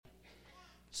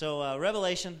So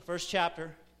Revelation, first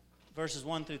chapter, verses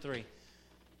 1 through 3.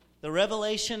 The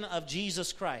revelation of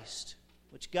Jesus Christ,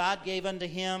 which God gave unto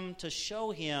him to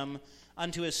show him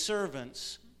unto his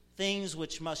servants things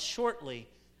which must shortly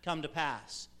come to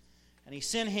pass. And he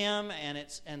sent him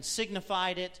and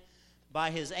signified it by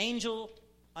his angel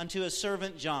unto his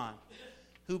servant John,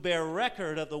 who bare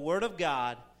record of the word of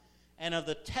God and of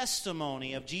the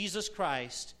testimony of Jesus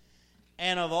Christ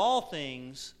and of all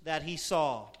things that he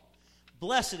saw.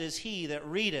 Blessed is he that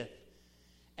readeth,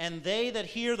 and they that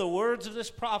hear the words of this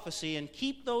prophecy, and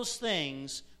keep those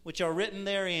things which are written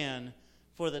therein,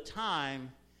 for the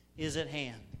time is at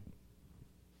hand.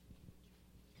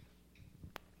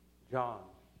 John,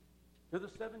 to the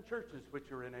 7 churches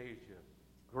which are in Asia,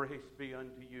 grace be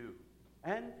unto you,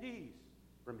 and peace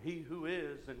from he who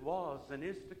is and was and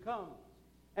is to come,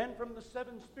 and from the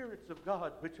 7 spirits of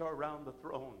God which are round the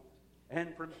throne,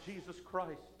 and from Jesus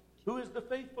Christ, who is the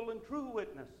faithful and true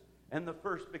witness, and the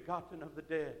first begotten of the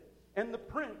dead, and the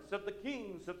prince of the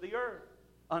kings of the earth,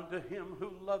 unto him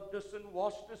who loved us and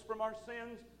washed us from our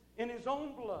sins in his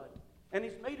own blood, and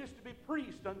he's made us to be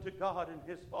priests unto God and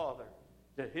his Father.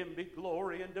 To him be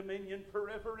glory and dominion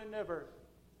forever and ever.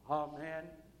 Amen.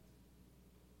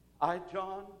 I,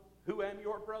 John, who am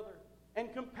your brother,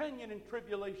 and companion in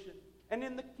tribulation, and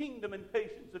in the kingdom and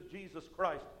patience of Jesus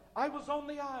Christ, I was on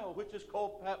the isle which is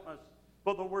called Patmos,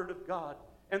 for the word of God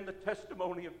and the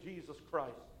testimony of Jesus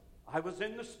Christ. I was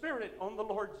in the Spirit on the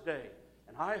Lord's day,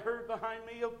 and I heard behind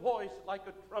me a voice like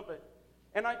a trumpet.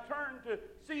 And I turned to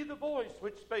see the voice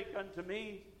which spake unto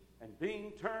me, and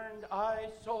being turned, I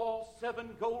saw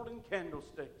 7 golden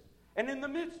candlesticks. And in the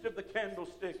midst of the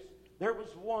candlesticks, there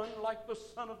was one like the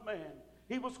Son of Man.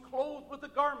 He was clothed with a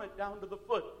garment down to the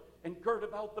foot, and girt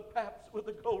about the paps with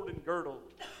a golden girdle.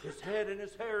 His head and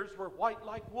his hairs were white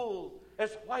like wool,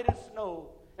 as white as snow.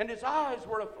 And his eyes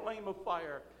were a flame of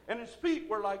fire, and his feet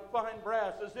were like fine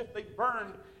brass, as if they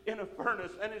burned in a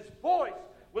furnace. And his voice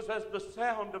was as the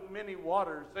sound of many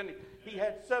waters. And he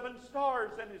had 7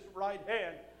 stars in his right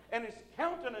hand, and his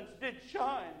countenance did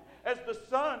shine as the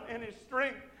sun in his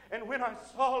strength. And when I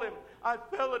saw him, I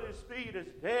fell at his feet as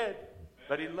dead.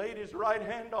 But he laid his right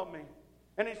hand on me,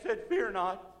 and he said, Fear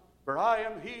not, for I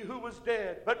am he who was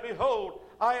dead. But behold,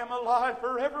 I am alive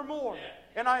forevermore,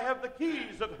 and I have the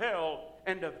keys of hell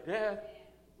and of death.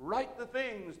 Write the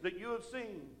things that you have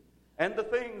seen, and the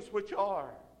things which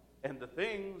are, and the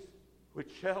things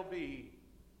which shall be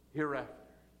hereafter.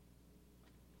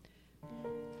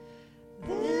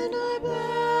 Then I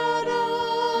bowed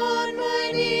on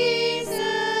my knees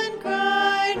and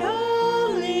cried,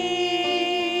 Holy,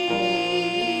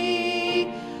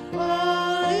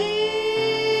 holy,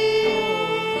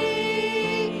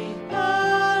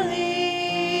 holy.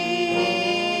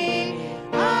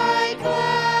 I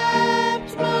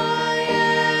clapped my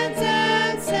hands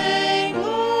and sang,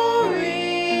 Glory,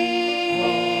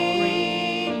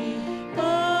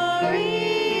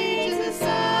 glory to the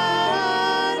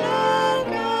Son of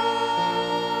God.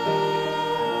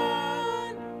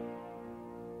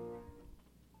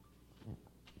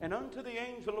 And unto the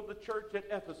angel of the church at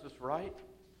Ephesus write,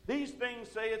 These things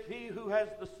saith he who has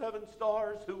the 7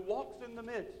 stars, who walks in the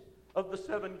midst of the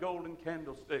 7 golden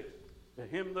candlesticks. To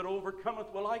him that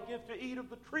overcometh will I give to eat of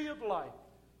the tree of life,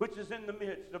 which is in the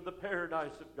midst of the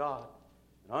paradise of God.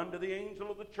 And unto the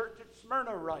angel of the church at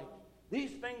Smyrna write,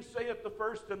 These things saith the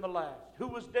first and the last, who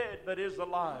was dead but is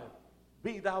alive.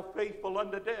 Be thou faithful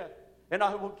unto death, and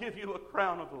I will give you a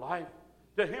crown of life.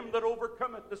 To him that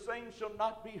overcometh, the same shall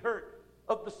not be hurt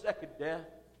of the second death.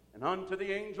 And unto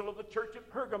the angel of the church at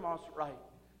Pergamos write,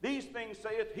 These things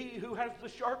saith he who has the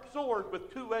sharp sword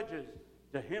with 2 edges.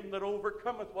 To him that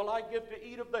overcometh will I give to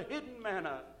eat of the hidden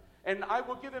manna, and I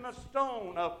will give him a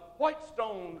stone, a white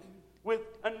stone, with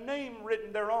a name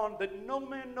written thereon, that no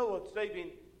man knoweth,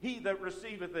 saving he that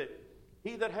receiveth it.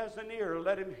 He that has an ear,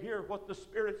 let him hear what the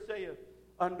Spirit saith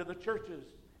unto the churches.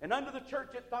 And unto the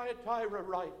church at Thyatira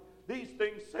write, These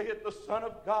things saith the Son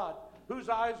of God, whose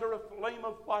eyes are a flame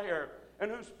of fire, and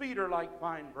whose feet are like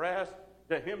fine brass.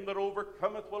 To him that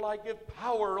overcometh will I give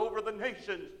power over the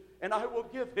nations, and I will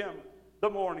give him the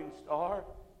morning star.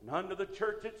 And unto the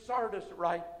church at Sardis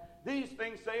write, These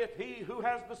things saith he who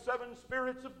has the 7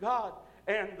 spirits of God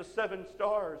and the 7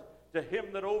 stars. To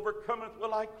him that overcometh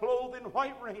will I clothe in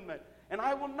white raiment, and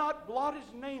I will not blot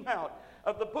his name out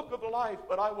of the book of life,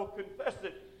 but I will confess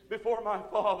it before my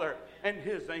Father and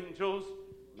his angels.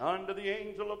 And unto the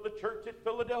angel of the church at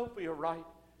Philadelphia write,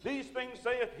 These things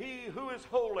saith he who is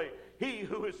holy, he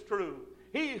who is true,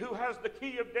 he who has the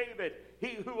key of David,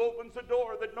 he who opens the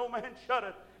door that no man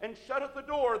shutteth, and shutteth the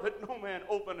door that no man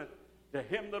openeth. To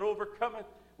him that overcometh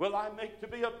will I make to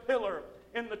be a pillar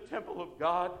in the temple of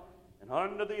God. And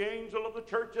unto the angel of the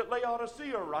church at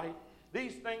Laodicea write,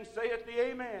 these things saith the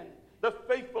Amen, the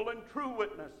faithful and true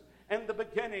witness, and the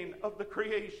beginning of the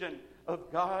creation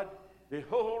of God.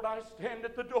 Behold, I stand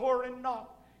at the door and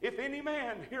knock. If any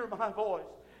man hear my voice,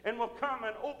 and will come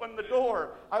and open the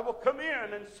door, I will come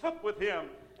in and sup with him,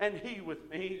 and he with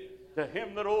me. To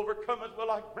him that overcometh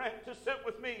will I grant to sit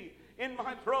with me in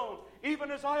my throne,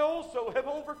 even as I also have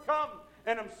overcome,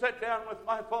 and am set down with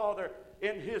my Father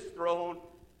in his throne.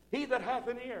 He that hath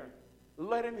an ear,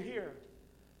 let him hear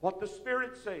what the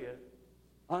Spirit saith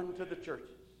unto the churches.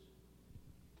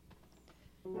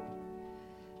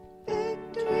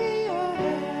 Victory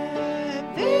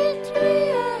ahead, victory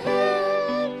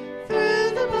ahead, through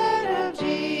the blood of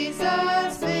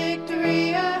Jesus, victory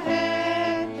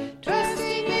ahead,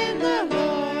 trusting in the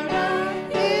Lord, I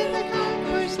hear the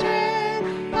conqueror's tread,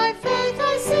 by faith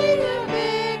I see the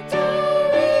victory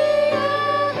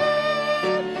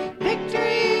ahead,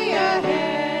 victory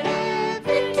ahead,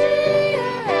 victory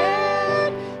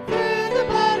ahead, through the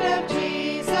blood of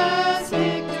Jesus,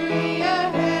 victory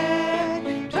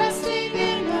ahead, trusting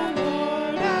in the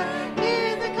Lord, I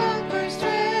hear the conqueror's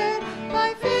tread,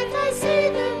 by faith I see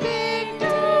the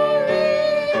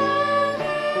victory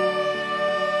ahead.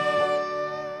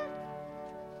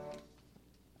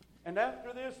 And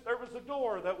after this there was a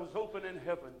door that was open in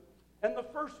heaven. And the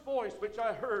first voice which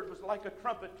I heard was like a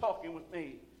trumpet talking with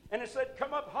me. And it said,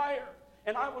 come up higher,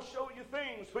 and I will show you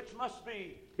things which must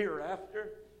be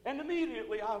hereafter. And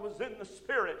immediately I was in the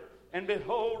Spirit, and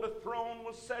behold, a throne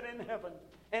was set in heaven,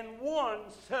 and one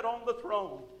sat on the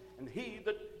throne. And he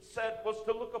that sat was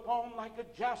to look upon like a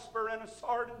jasper and a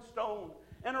sardine stone.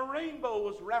 And a rainbow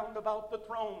was round about the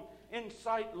throne, in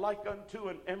sight like unto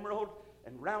an emerald.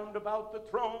 And round about the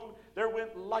throne there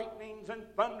went lightnings and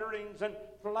thunderings and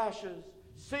flashes.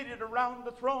 Seated around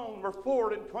the throne were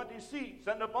 24 seats,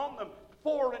 and upon them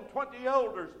 24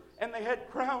 elders, and they had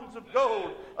crowns of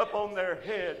gold upon their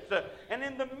heads. And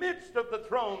in the midst of the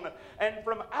throne, and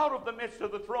from out of the midst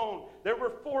of the throne, there were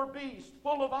 4 beasts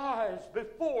full of eyes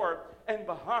before and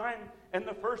behind. And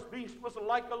the first beast was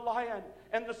like a lion,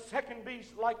 and the second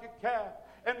beast like a calf,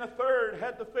 and the third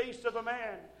had the face of a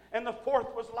man, and the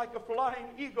fourth was like a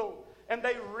flying eagle. And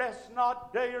they rest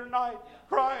not day or night,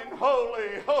 crying,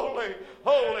 holy, holy,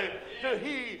 holy, to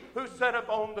he who sat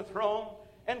upon the throne.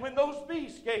 And when those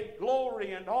beasts gave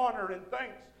glory and honor and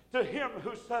thanks to him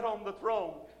who sat on the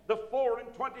throne, the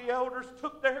 24 elders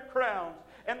took their crowns,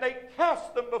 and they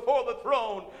cast them before the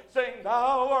throne, saying,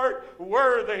 thou art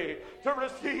worthy to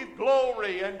receive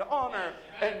glory and honor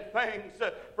and thanks.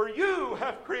 For you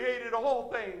have created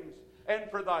all things, and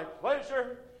for thy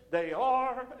pleasure they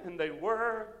are and they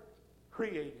were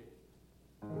created.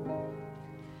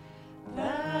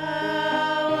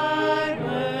 Thou art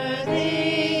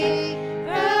worthy,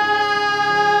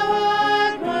 thou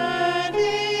art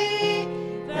worthy,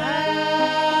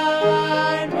 thou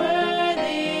art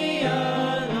worthy, O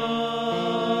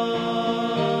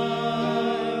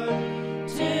Lord,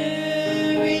 to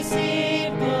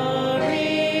receive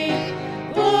glory,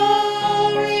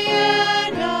 glory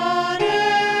and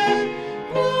honor,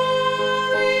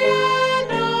 glory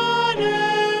and honor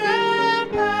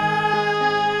and power.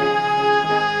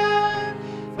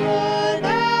 For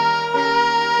thou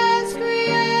hast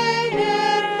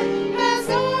created, hast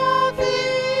all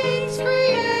things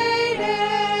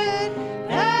created,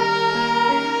 thou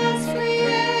hast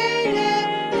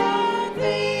created all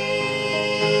things,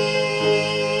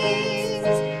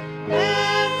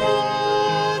 and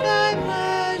for thy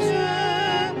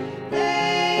pleasure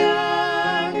they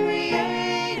are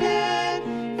created,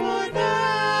 for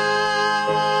thou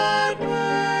art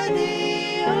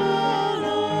worthy, O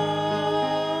Lord.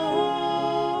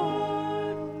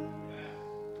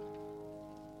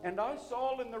 And I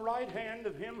saw in the right hand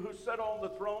of him who sat on the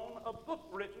throne a book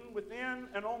written within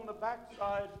and on the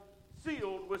backside,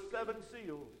 sealed with 7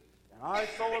 seals. And I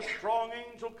saw a strong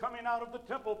angel coming out of the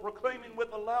temple, proclaiming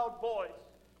with a loud voice,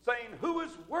 saying, who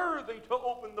is worthy to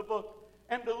open the book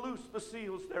and to loose the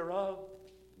seals thereof?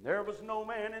 And there was no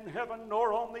man in heaven,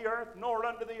 nor on the earth, nor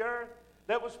under the earth,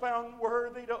 that was found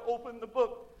worthy to open the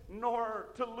book, nor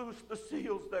to loose the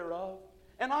seals thereof.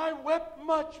 And I wept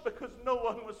much, because no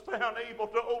one was found able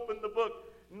to open the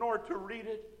book, nor to read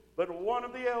it. But one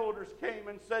of the elders came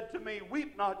and said to me,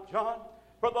 weep not, John,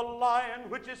 for the Lion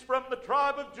which is from the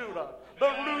tribe of Judah, the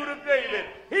Root of David,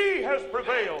 he has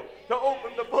prevailed to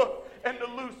open the book and to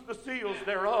loose the seals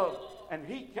thereof. And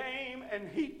he came and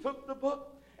he took the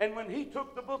book, And when he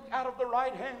took the book out of the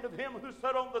right hand of him who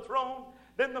sat on the throne,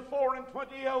 then the 24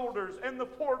 elders and the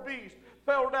 4 beasts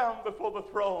fell down before the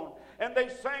throne. And they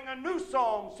sang a new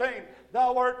song, saying,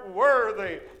 Thou art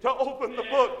worthy to open the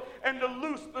book and to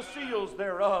loose the seals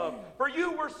thereof. For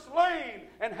you were slain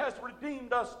and hast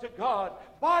redeemed us to God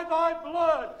by thy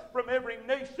blood from every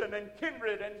nation and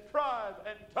kindred and tribe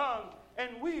and tongue.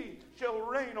 And we shall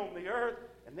reign on the earth.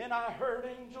 And then I heard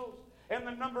angels, and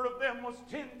the number of them was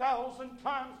 10,000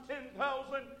 times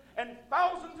 10,000, and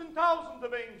thousands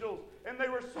of angels. And they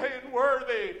were saying,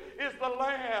 Worthy is the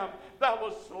Lamb that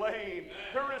was slain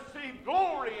to receive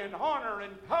glory and honor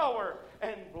and power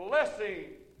and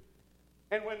blessing.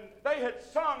 And when they had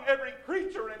sung, every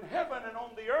creature in heaven and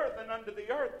on the earth and under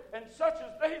the earth, and such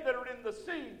as they that are in the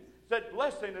sea, said,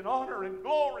 Blessing and honor and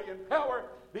glory and power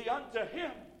be unto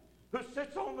him who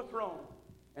sits on the throne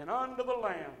and unto the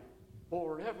Lamb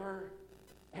forever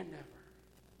and ever.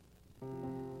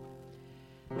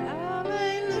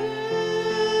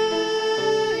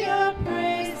 Hallelujah,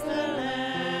 praise the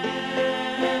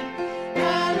Lamb.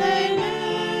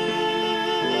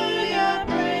 Hallelujah,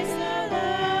 praise the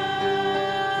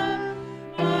Lamb.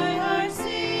 My heart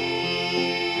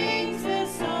sings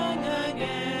this song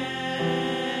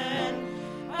again.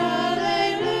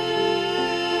 Hallelujah,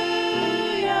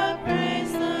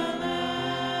 praise the Lamb.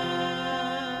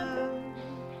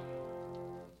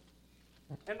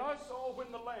 And I saw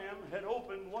when the Lamb had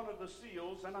opened one of the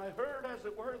seals, and I heard as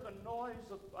it were the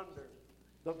noise of thunder,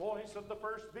 the voice of the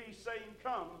first beast saying,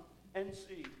 Come and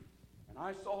see. And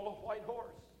I saw a white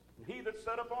horse, and he that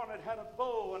sat upon it had a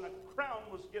bow, and a crown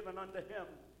was given unto him.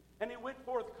 And he went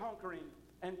forth conquering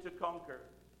and to conquer.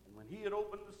 And when he had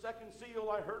opened the second seal,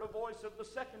 I heard a voice of the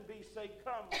second beast say,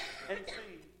 Come and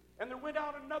see. And there went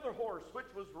out another horse,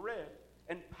 which was red,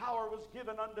 and power was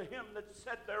given unto him that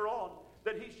sat thereon,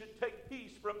 that he should take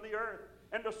peace from the earth,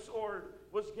 and a sword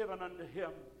was given unto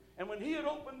him. And when he had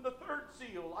opened the third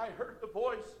seal, I heard the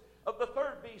voice of the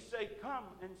third beast say, Come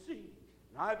and see.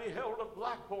 And I beheld a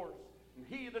black horse, and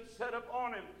he that sat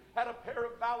upon him had a pair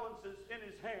of balances in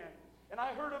his hand. And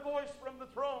I heard a voice from the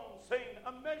throne saying,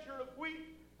 A measure of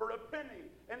wheat for a penny,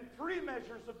 and 3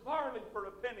 measures of barley for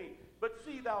a penny. But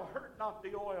see thou hurt not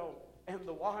the oil and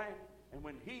the wine. And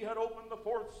when he had opened the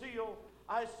fourth seal,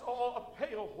 I saw a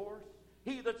pale horse.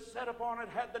 He that sat upon it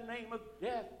had the name of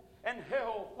Death, and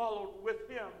hell followed with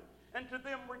him. And to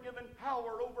them were given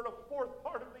power over a fourth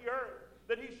part of the earth,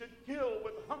 that he should kill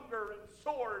with hunger and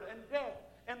sword and death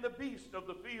and the beast of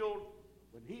the field.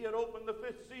 When he had opened the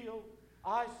fifth seal,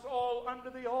 I saw under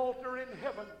the altar in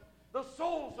heaven the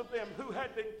souls of them who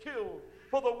had been killed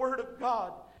for the word of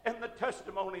God and the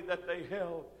testimony that they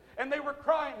held. And they were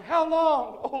crying, How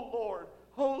long, O Lord,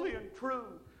 holy and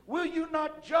true, will you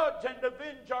not judge and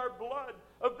avenge our blood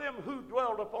of them who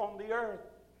dwelt upon the earth?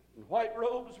 And white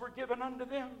robes were given unto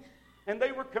them, and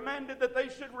they were commanded that they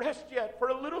should rest yet for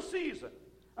a little season,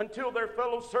 until their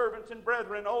fellow servants and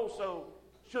brethren also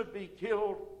should be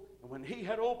killed. And when he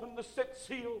had opened the sixth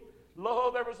seal,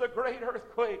 lo, there was a great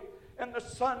earthquake, and the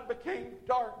sun became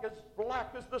dark, as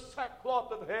black as the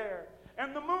sackcloth of hair,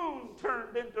 and the moon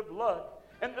turned into blood,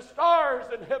 and the stars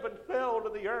in heaven fell to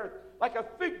the earth, like a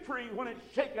fig tree when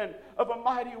it's shaken of a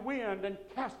mighty wind, and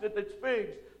casteth its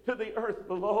figs to the earth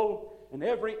below. And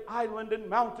every island and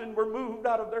mountain were moved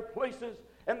out of their places,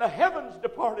 and the heavens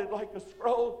departed like a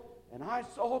scroll. And I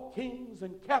saw kings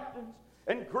and captains,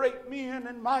 and great men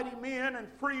and mighty men, and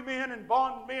free men and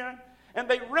bondmen. And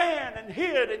they ran and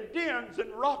hid in dens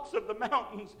and rocks of the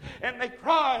mountains. And they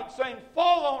cried, saying,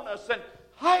 Fall on us and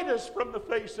hide us from the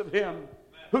face of him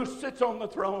who sits on the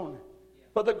throne.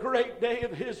 For the great day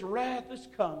of his wrath is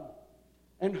come.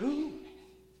 And who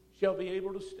shall be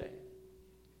able to stand?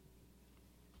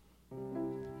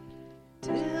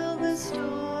 Till the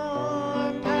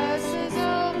storm passes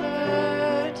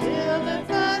over, till the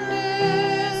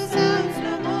thunder sounds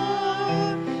no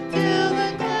more, till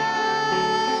the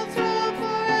clouds roll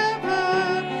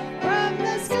forever from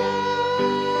the sky.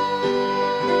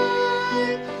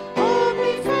 Hold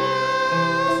me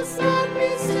fast, let me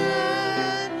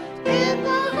stand in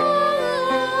the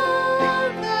hollow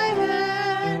of thy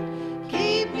hand.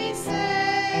 Keep me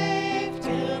safe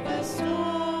till the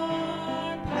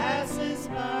storm passes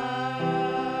by.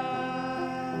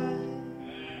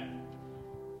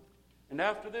 And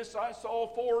after this I saw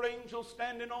 4 angels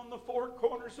standing on the 4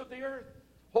 corners of the earth,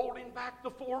 holding back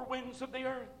the 4 winds of the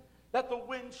earth, that the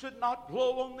wind should not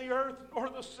blow on the earth, nor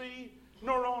the sea,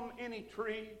 nor on any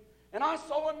tree. And I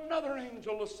saw another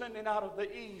angel ascending out of the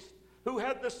east, who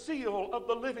had the seal of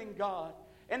the living God.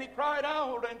 And he cried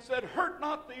out and said, Hurt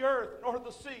not the earth, nor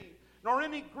the sea, nor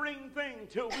any green thing,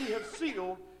 till we have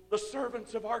sealed the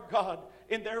servants of our God,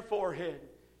 in their forehead.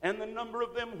 And the number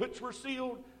of them which were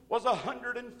sealed was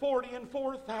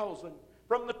 144,000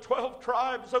 from the 12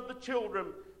 tribes of the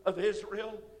children of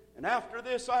Israel. And after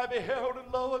this I beheld,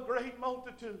 and lo, a great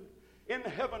multitude in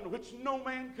heaven, which no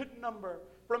man could number,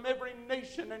 from every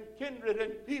nation and kindred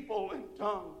and people and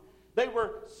tongue. They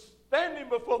were standing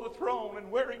before the throne and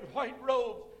wearing white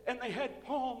robes, and they had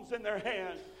palms in their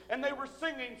hands, and they were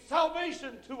singing,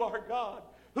 "Salvation to our God,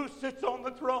 who sits on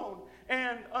the throne,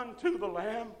 and unto the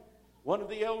Lamb." One of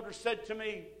the elders said to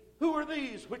me, "Who are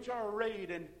these which are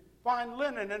arrayed in fine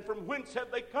linen, and from whence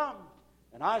have they come?"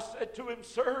 And I said to him,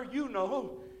 "Sir, you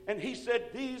know." And he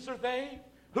said, "These are they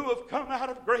who have come out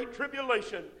of great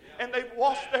tribulation, and they've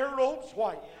washed their robes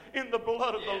white in the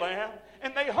blood of the Lamb,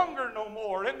 and they hunger no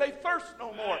more, and they thirst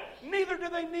no more, neither do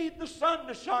they need the sun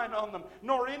to shine on them,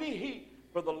 nor any heat.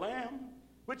 For the Lamb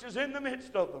which is in the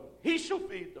midst of them, he shall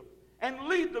feed them, and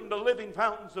lead them to living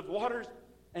fountains of waters,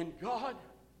 and God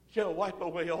shall wipe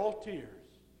away all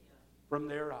tears from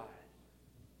their eyes."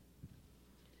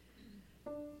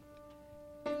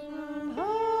 Come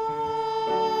home,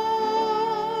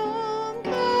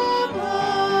 come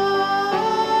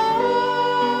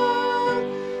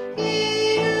home,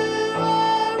 ye who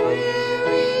are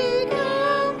weary,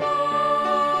 come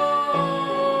home.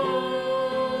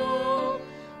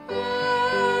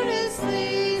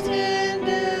 Earnestly,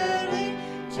 tenderly,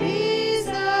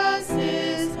 Jesus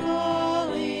is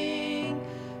calling,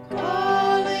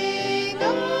 calling,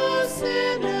 O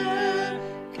sinner,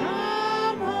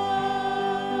 come home.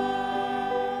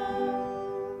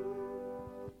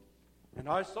 And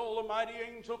I saw a mighty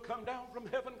angel come down from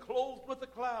heaven, clothed with a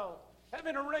cloud,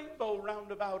 having a rainbow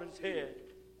round about his head.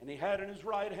 And he had in his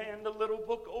right hand a little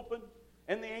book open.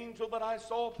 And the angel that I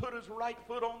saw put his right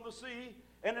foot on the sea,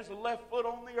 and his left foot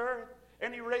on the earth.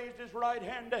 And he raised his right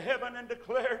hand to heaven, and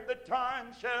declared, "The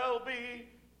time shall be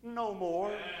no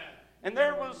more." And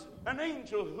there was an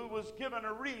angel who was given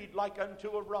a reed like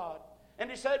unto a rod. And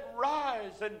he said,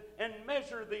 "Rise and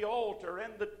measure the altar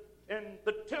and the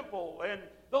temple and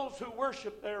those who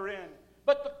worship therein.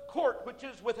 But the court which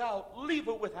is without, leave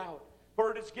it without.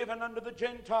 For it is given unto the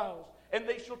Gentiles, and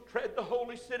they shall tread the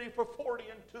holy city for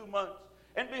 42 months.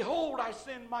 And behold, I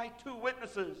send my 2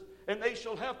 witnesses, and they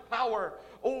shall have power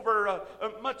over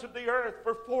much of the earth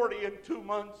for 42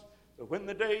 months. But when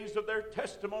the days of their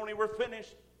testimony were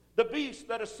finished, the beast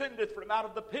that ascendeth from out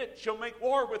of the pit shall make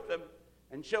war with them,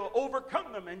 and shall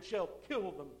overcome them, and shall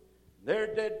kill them.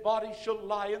 Their dead bodies shall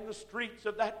lie in the streets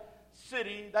of that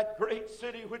city, that great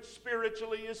city which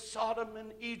spiritually is Sodom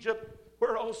and Egypt,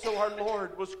 where also our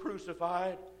Lord was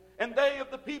crucified. And they of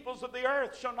the peoples of the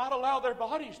earth shall not allow their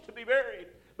bodies to be buried,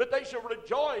 but they shall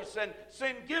rejoice and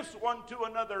send gifts one to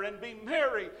another and be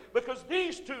merry, because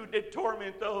these 2 did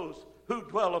torment those who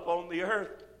dwell upon the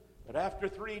earth. But after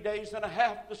 3 days and a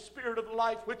half, the Spirit of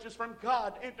life, which is from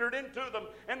God, entered into them,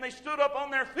 and they stood up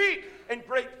on their feet, and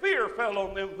great fear fell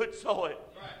on them which saw it.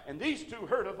 And these 2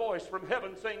 heard a voice from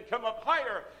heaven saying, "Come up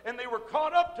higher." And they were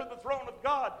caught up to the throne of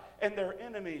God, and their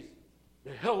enemies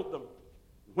beheld them.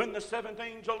 When the 7th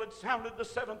angel had sounded the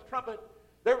 7th trumpet,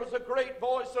 there was a great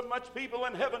voice of much people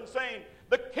in heaven saying,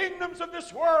 "The kingdoms of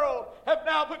this world have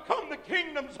now become the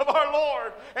kingdoms of our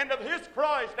Lord and of his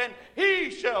Christ, and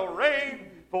he shall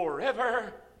reign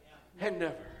forever and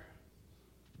ever."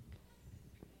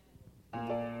 Our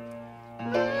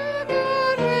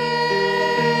God reigns,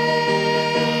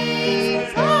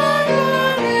 our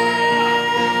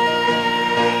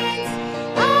God reigns,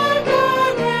 our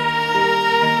God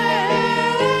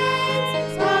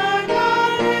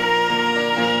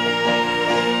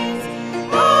reigns,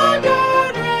 our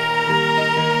God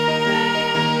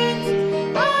reigns,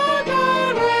 our God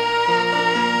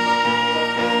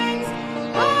reigns,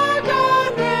 our God reigns, our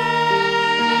God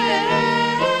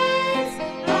reigns,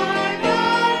 our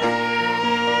God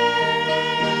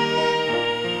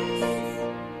reigns.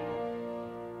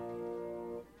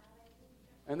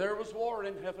 And there was war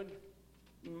in heaven.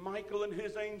 Michael and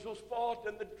his angels fought,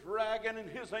 and the dragon and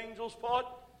his angels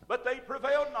fought, but they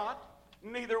prevailed not,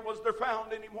 neither was there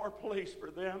found any more place for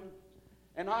them.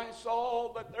 And I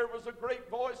saw that there was a great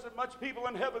voice of much people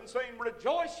in heaven saying,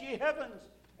 "Rejoice, ye heavens,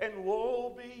 and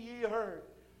woe be ye earth.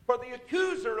 For the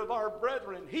accuser of our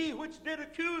brethren, he which did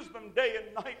accuse them day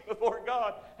and night before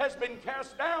God, has been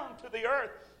cast down to the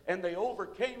earth. And they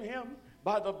overcame him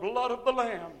by the blood of the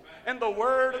Lamb and the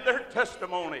word of their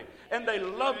testimony. And they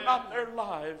loved not their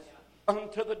lives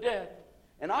unto the death.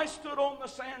 And I stood on the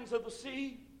sands of the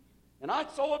sea, and I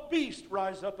saw a beast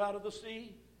rise up out of the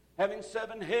sea, having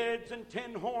 7 heads and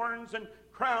 10 horns, and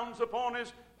crowns upon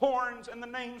his horns, and the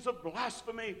names of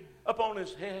blasphemy upon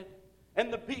his head.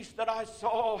 And the beast that I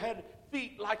saw had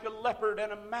feet like a leopard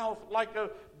and a mouth like a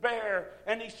bear,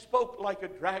 and he spoke like a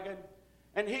dragon.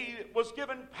 And he was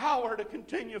given power to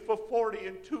continue for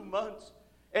 42 months.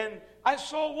 And I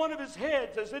saw one of his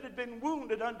heads as it had been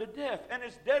wounded unto death, and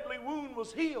his deadly wound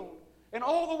was healed. And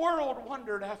all the world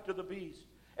wondered after the beast.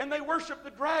 And they worshiped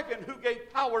the dragon who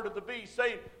gave power to the beast,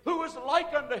 saying, Who is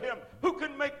like unto him? Who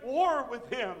can make war with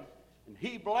him? And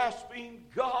he blasphemed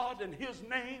God and his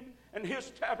name and his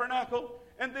tabernacle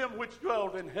and them which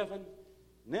dwelled in heaven.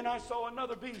 And then I saw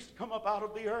another beast come up out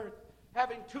of the earth,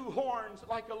 having 2 horns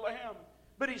like a lamb,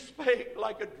 but he spake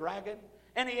like a dragon.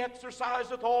 And he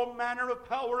exerciseth all manner of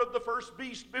power of the first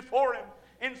beast before him,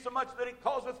 insomuch that he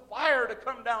causeth fire to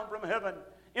come down from heaven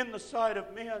in the sight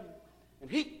of men. And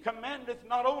he commandeth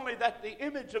not only that the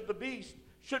image of the beast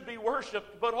should be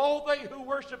worshipped, but all they who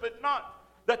worship it not,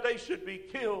 that they should be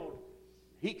killed.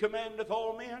 He commandeth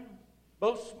all men,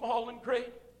 both small and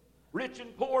great, rich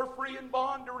and poor, free and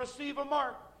bond, to receive a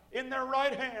mark in their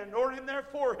right hand or in their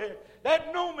forehead,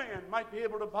 that no man might be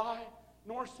able to buy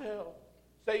nor sell,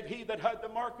 save he that had the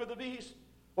mark of the beast,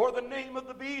 or the name of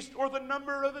the beast, or the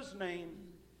number of his name.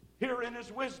 Herein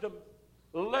is wisdom.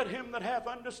 Let him that hath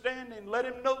understanding, let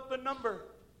him note the number,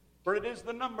 for it is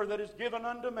the number that is given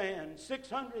unto man,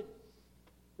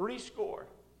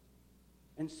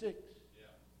 666.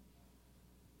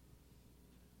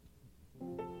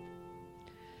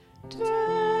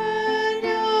 Turn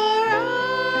your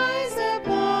eyes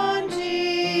upon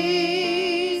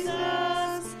Jesus.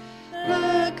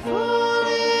 Look full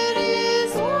in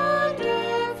his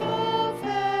wonderful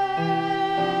face,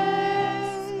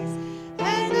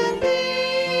 and the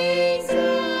things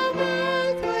of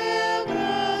earth will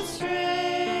grow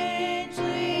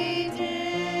strangely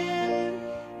dim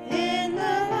in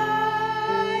the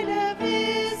light of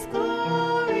his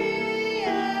glory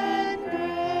and grace.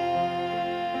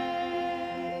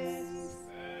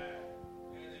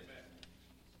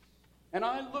 And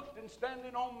I looked, and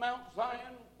standing on Mount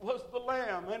Zion was the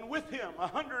Lamb, and with him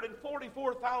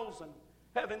 144,000,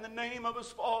 having the name of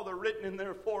his Father written in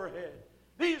their forehead.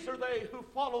 These are they who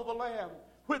follow the Lamb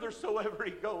whithersoever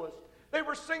he goeth. They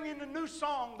were singing a new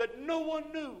song that no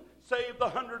one knew, save the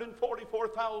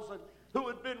 144,000 who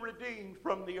had been redeemed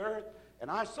from the earth. And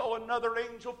I saw another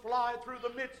angel fly through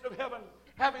the midst of heaven,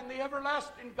 having the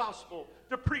everlasting gospel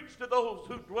to preach to those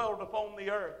who dwelled upon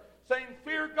the earth, saying,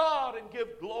 Fear God and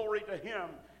give glory to him,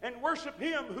 and worship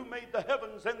him who made the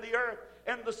heavens and the earth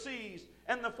and the seas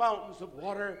and the fountains of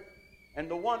water. And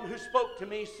the one who spoke to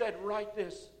me said, Write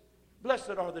this,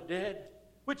 Blessed are the dead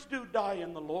which do die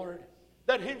in the Lord,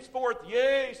 that henceforth,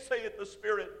 yea, saith the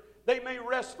Spirit, they may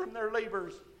rest from their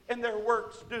labors, and their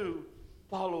works do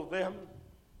follow them.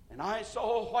 And I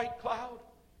saw a white cloud,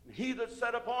 and he that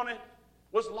sat upon it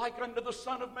was like unto the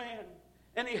Son of Man,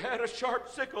 and he had a sharp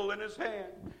sickle in his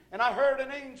hand. And I heard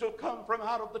an angel come from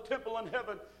out of the temple in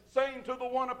heaven, saying to the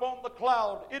one upon the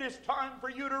cloud, It is time for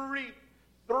you to reap.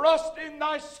 Thrust in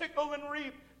thy sickle and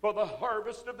reap, for the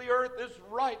harvest of the earth is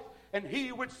ripe. And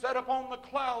he which sat upon the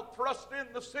cloud thrust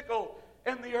in the sickle,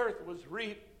 and the earth was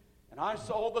reaped. And I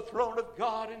saw the throne of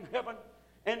God in heaven,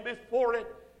 and before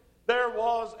it there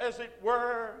was, as it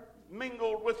were,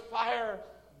 mingled with fire,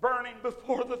 burning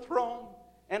before the throne.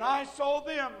 And I saw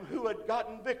them who had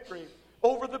gotten victory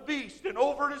over the beast, and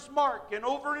over his mark, and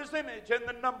over his image, and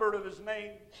the number of his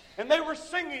name. And they were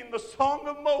singing the song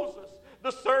of Moses,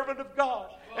 the servant of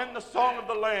God, and the song of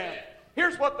the Lamb.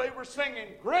 Here's what they were singing.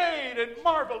 Great and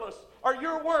marvelous are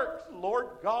your works, Lord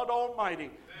God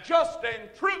Almighty. Just and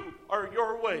true are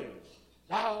your ways,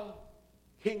 thou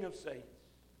King of saints.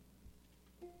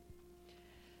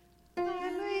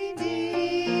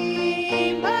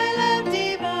 Redeemed by love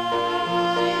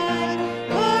divine,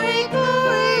 glory,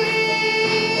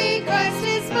 glory, Christ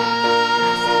is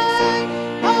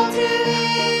mine. All to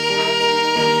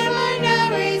him I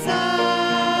now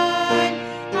resign.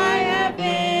 I have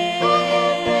been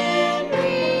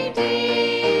redeemed.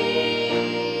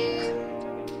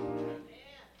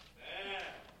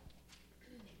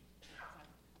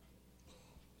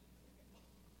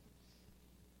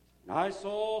 I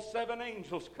saw 7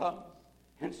 angels come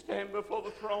and stand before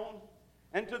the throne,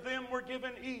 and to them were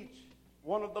given each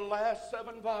one of the last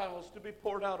 7 vials to be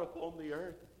poured out upon the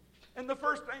earth. And the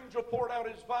first angel poured out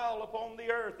his vial upon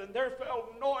the earth, and there fell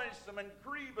noisome and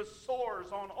grievous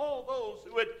sores on all those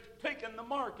who had taken the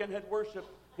mark and had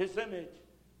worshipped his image.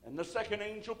 And the second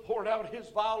angel poured out his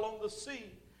vial on the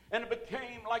sea, and it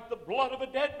became like the blood of a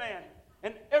dead man,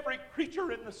 and every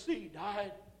creature in the sea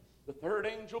died. The third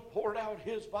angel poured out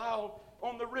his vial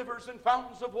on the rivers and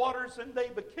fountains of waters, and they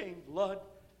became blood.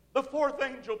 The fourth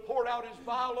angel poured out his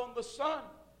vial on the sun,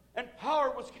 And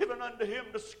power was given unto him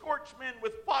to scorch men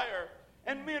with fire,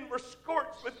 and men were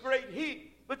scorched with great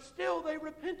heat. But still they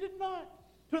repented not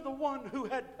to the one who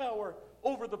had power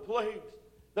over the plagues.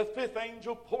 The fifth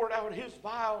angel poured out his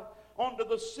vial onto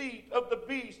the seat of the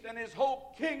beast, and his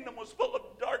whole kingdom was full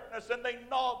of darkness, and they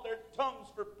gnawed their tongues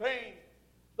for pain.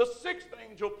 The sixth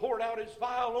angel poured out his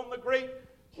vial on the great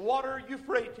water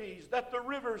Euphrates, that the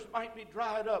rivers might be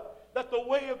dried up, that the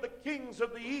way of the kings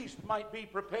of the east might be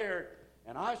prepared.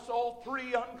 And I saw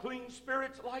three unclean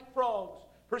spirits like frogs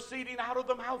proceeding out of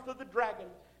the mouth of the dragon,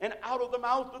 and out of the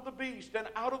mouth of the beast, and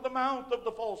out of the mouth of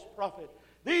the false prophet.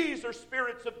 These are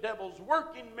spirits of devils,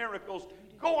 working miracles,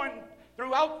 going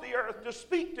throughout the earth to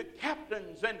speak to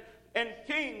captains and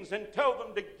kings, and tell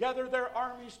them to gather their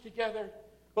armies together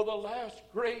for the last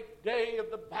great day of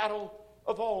the battle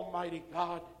of Almighty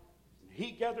God.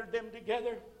 He gathered them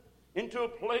together into a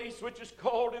place which is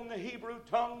called in the Hebrew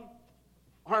tongue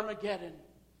Armageddon.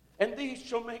 And these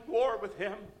shall make war with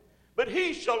him, but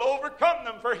he shall overcome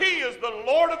them, for he is the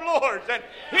Lord of lords, and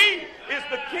he is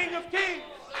the King of kings.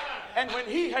 And when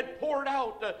he had poured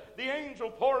out, the angel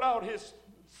poured out his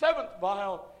seventh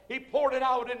vial, he poured it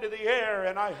out into the air,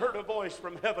 and I heard a voice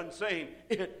from heaven saying,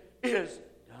 "It is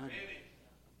done."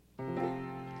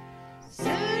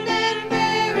 Soon and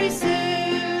very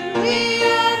soon we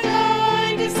are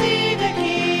going to see the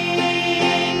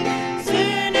King.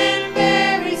 Soon and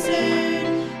very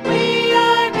soon we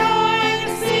are going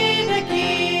to see the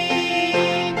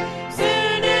King.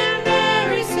 Soon and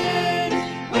very soon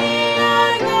we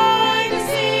are going to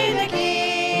see the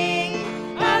King.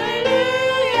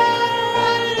 Hallelujah,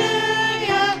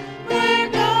 hallelujah, we're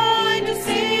going to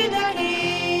see the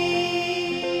King.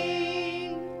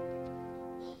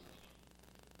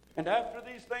 And after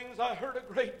these things I heard a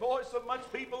great voice of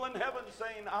much people in heaven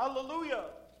saying, Hallelujah!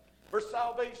 For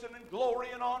salvation and glory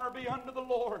and honor be unto the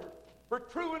Lord. For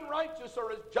true and righteous are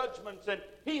his judgments, and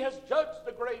he has judged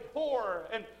the great whore,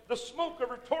 and the smoke of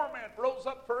her torment rose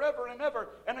up forever and ever.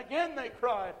 And again they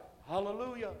cried,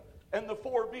 Hallelujah! And the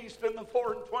four beasts and the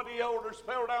 24 elders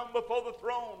fell down before the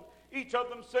throne, each of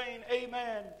them saying,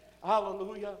 Amen,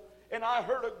 Hallelujah. And I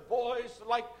heard a voice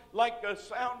like a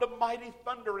sound of mighty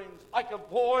thunderings, like a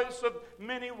voice of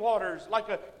many waters, like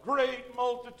a great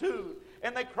multitude.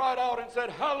 And they cried out and said,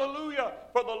 Hallelujah,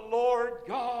 for the Lord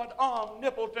God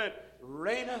omnipotent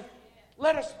reigneth.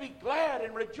 Let us be glad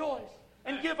and rejoice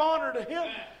and give honor to him,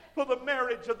 for the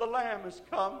marriage of the Lamb is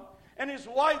come, and his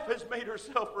wife has made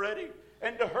herself ready.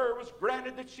 And to her was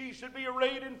granted that she should be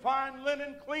arrayed in fine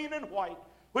linen, clean and white,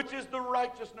 which is the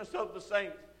righteousness of the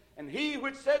saints. And he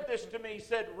which said this to me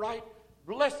said, Right,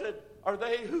 blessed are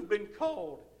they who've been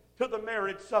called to the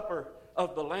marriage supper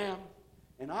of the Lamb.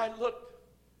 And I looked,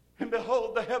 and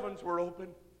behold, the heavens were open,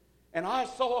 and I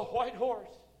saw a white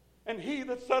horse, and he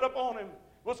that sat upon him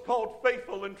was called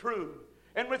Faithful and True.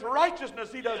 And with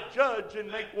righteousness he does judge and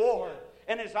make war.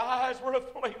 And his eyes were a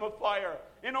flame of fire,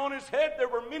 and on his head there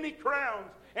were many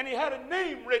crowns, and he had a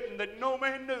name written that no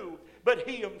man knew but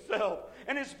he himself.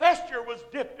 And his vesture was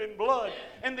dipped in blood,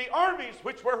 and the armies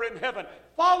which were in heaven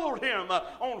followed him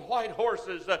on white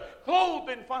horses,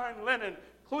 clothed in fine linen,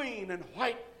 clean and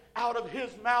white. Out of his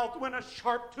mouth went a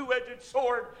sharp two-edged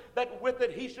sword, that with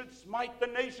it he should smite the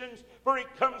nations, for he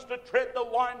comes to tread the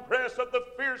winepress of the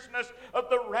fierceness of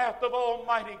the wrath of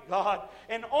Almighty God.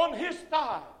 And on his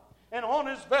thigh and on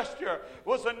his vesture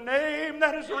was a name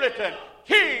that is written,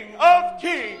 King of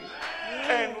Kings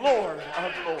and Lord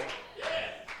of Lords.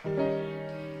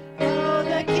 Oh,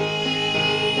 the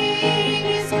King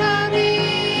is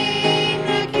coming,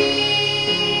 the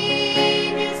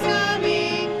King is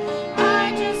coming.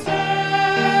 I just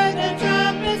heard the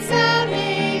trumpet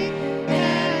sounding,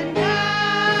 and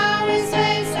now his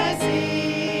face I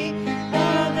see.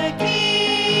 Oh, the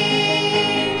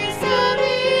King is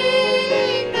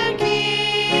coming, the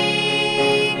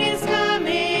King is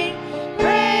coming.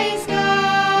 Praise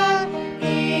God,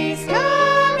 he's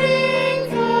coming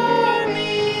for me.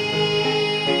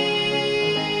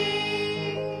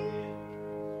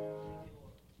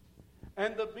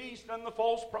 And the beast and the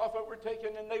false prophet were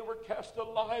taken, and they were cast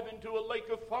alive into a lake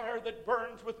of fire that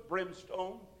burns with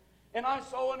brimstone. And I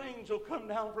saw an angel come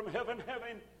down from heaven,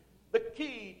 having the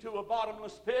key to a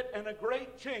bottomless pit and a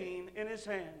great chain in his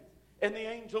hand. And the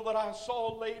angel that I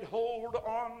saw laid hold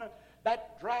on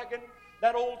that dragon,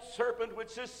 that old serpent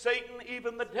which is Satan,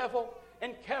 even the devil,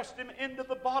 and cast him into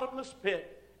the bottomless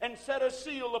pit, and set a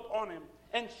seal upon him,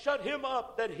 and shut him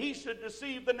up, that he should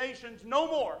deceive the nations no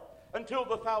more, until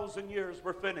the 1,000 years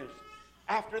were finished.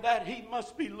 After that he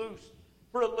must be loosed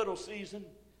for a little season.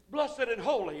 Blessed and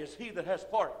holy is he that has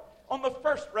part on the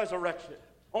first resurrection.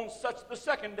 On such the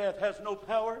second death has no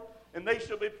power, and they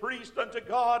shall be priests unto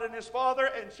God and his Father,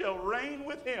 and shall reign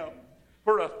with him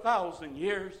for 1,000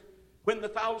 years. When the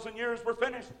 1,000 years were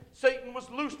finished, Satan was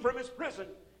loosed from his prison,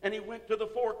 and he went to the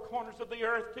four corners of the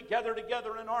earth to gather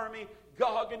together an army,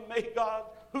 Gog and Magog,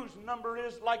 whose number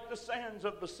is like the sands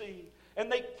of the sea.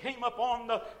 And they came upon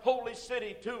the holy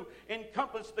city to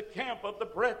encompass the camp of the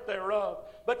breadth thereof.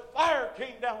 But fire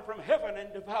came down from heaven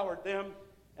and devoured them.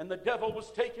 And the devil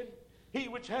was taken, he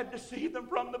which had deceived them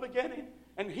from the beginning.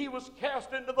 And he was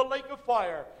cast into the lake of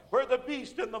fire, where the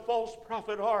beast and the false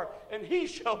prophet are. And he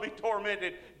shall be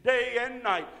tormented day and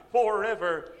night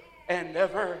forever and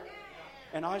ever.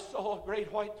 And I saw a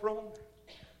great white throne.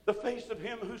 The face of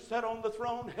him who sat on the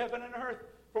throne, heaven and earth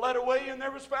fled away, and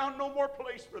there was found no more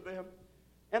place for them.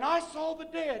 And I saw the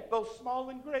dead, both small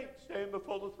and great, stand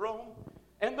before the throne.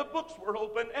 And the books were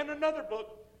opened, and another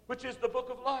book, which is the book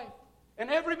of life. And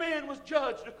every man was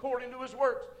judged according to his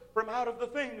works from out of the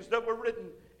things that were written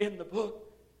in the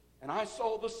book. And I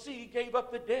saw the sea gave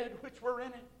up the dead which were in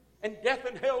it, and death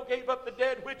and hell gave up the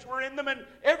dead which were in them, and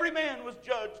every man was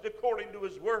judged according to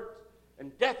his works.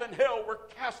 And death and hell were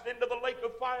cast into the lake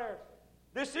of fire.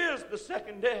 This is the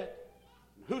second death.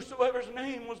 Whosoever's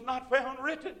name was not found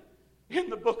written in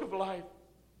the book of life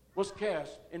was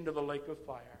cast into the lake of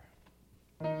fire.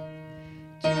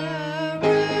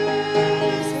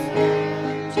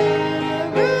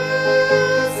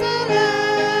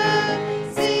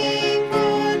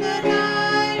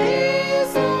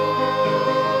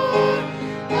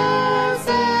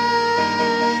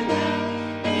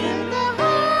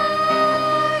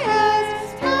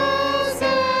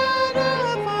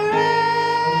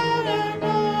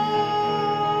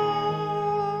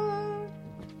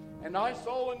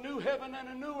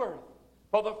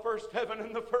 For the first heaven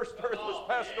and the first earth was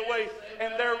passed away,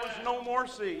 and there was no more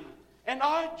sea. And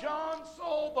I, John,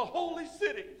 saw the holy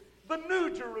city, the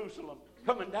new Jerusalem,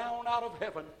 coming down out of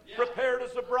heaven, prepared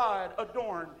as a bride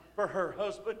adorned for her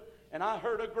husband. And I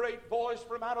heard a great voice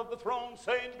from out of the throne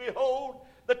saying, Behold,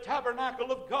 the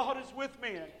tabernacle of God is with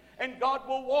men, and God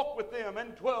will walk with them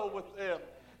and dwell with them.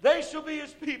 They shall be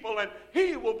his people, and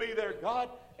he will be their God,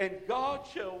 and God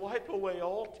shall wipe away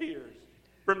all tears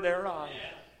from their eyes.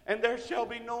 And there shall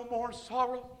be no more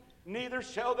sorrow, neither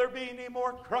shall there be any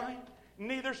more crying,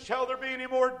 neither shall there be any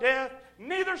more death,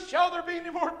 neither shall there be any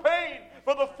more pain,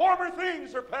 for the former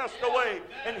things are passed away.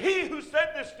 And he who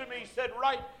said this to me said,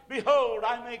 Right, behold,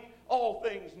 I make all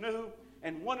things new.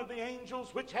 And one of the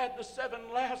angels which had the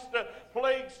 7 last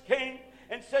plagues came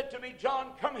and said to me,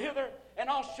 John, come hither, and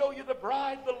I'll show you the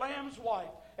bride, the Lamb's wife.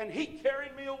 And he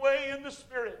carried me away in the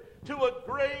Spirit to a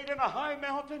great and a high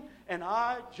mountain. And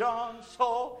I, John,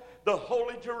 saw the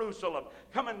holy Jerusalem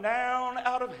coming down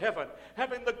out of heaven,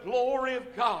 having the glory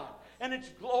of God. And its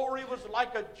glory was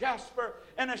like a jasper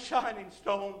and a shining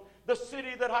stone. The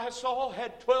city that I saw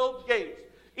had 12 gates.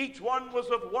 Each one was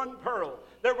of one pearl.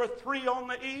 There were 3 on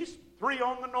the east, 3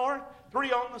 on the north,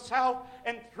 3 on the south,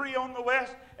 and 3 on the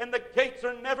west. And the gates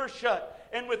are never shut.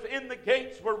 And within the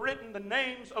gates were written the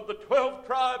names of the 12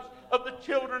 tribes of the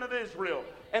children of Israel.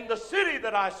 And the city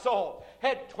that I saw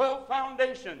had 12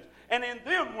 foundations, and in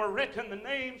them were written the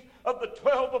names of the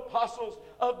 12 apostles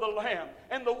of the Lamb.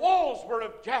 And the walls were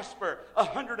of jasper,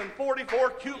 144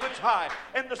 cubits high,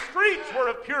 and the streets were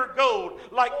of pure gold,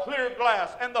 like clear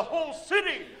glass, and the whole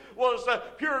city was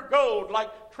pure gold,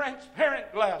 like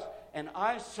transparent glass. And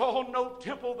I saw no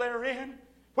temple therein,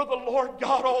 for the Lord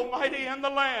God Almighty and the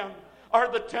Lamb are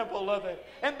the temple of it.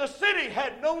 And the city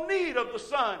had no need of the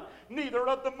sun, neither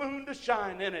of the moon to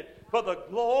shine in it, for the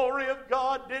glory of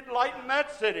God did lighten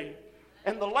that city,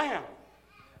 and the Lamb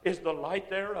is the light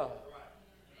thereof.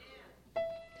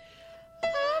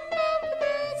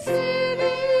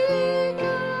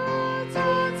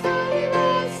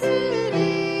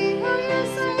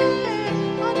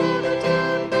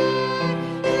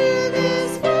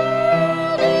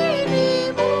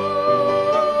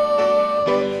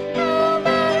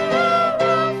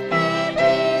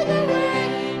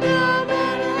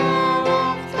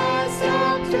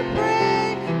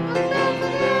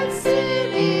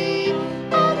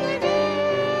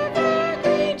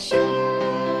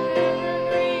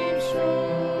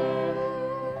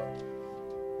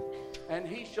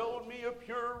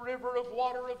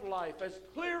 As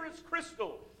clear as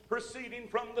crystal, proceeding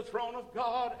from the throne of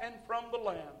God and from the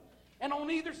Lamb. And on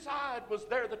either side was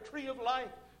there the tree of life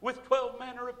with 12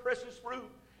 manner of precious fruit.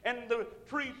 And the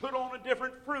tree put on a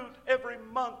different fruit every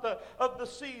month of the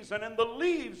season. And the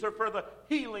leaves are for the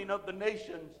healing of the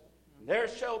nations. And there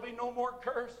shall be no more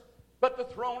curse, but the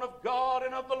throne of God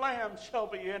and of the Lamb shall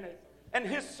be in it. And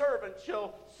his servants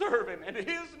shall serve him, and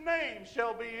his name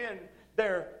shall be in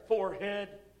their forehead.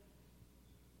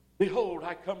 Behold,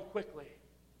 I come quickly.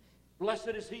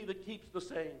 Blessed is he that keeps the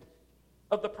sayings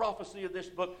of the prophecy of this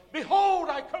book. Behold,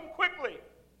 I come quickly,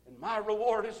 and my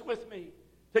reward is with me,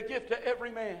 to give to every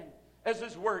man as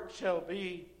his work shall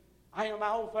be. I am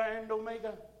Alpha and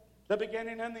Omega, the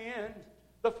beginning and the end,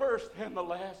 the first and the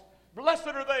last. Blessed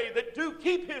are they that do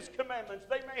keep his commandments.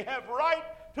 They may have right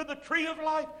to the tree of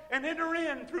life and enter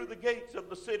in through the gates of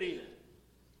the city.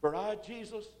 For I,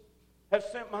 Jesus, have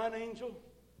sent mine angel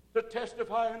to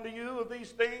testify unto you of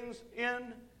these things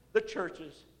in the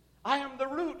churches. I am the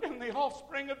root and the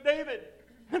offspring of David,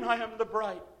 and I am the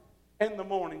bright and the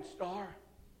morning star.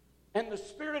 And the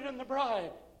Spirit and the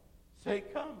bride say,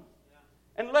 come.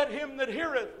 And let him that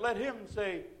heareth, let him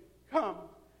say, come.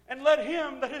 And let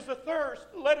him that is athirst,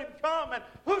 let him come. And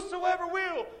whosoever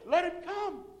will, let him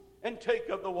come and take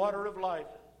of the water of life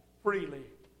freely.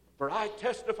 For I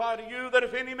testify to you that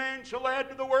if any man shall add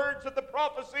to the words of the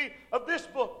prophecy of this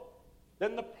book,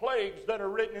 then the plagues that are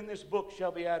written in this book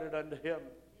shall be added unto him.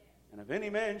 And if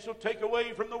any man shall take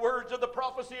away from the words of the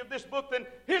prophecy of this book, then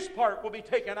his part will be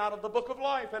taken out of the book of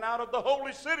life, and out of the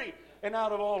holy city, and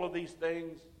out of all of these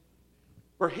things.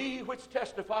 For he which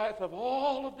testifieth of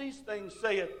all of these things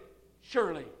saith,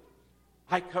 surely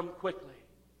I come quickly.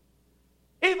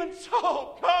 Even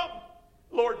so, come,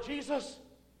 Lord Jesus.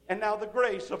 And now the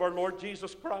grace of our Lord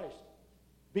Jesus Christ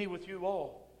be with you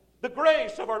all. The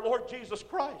grace of our Lord Jesus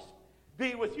Christ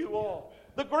be with you all.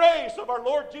 The grace of our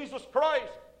Lord Jesus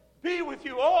Christ be with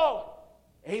you all.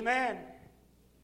 Amen.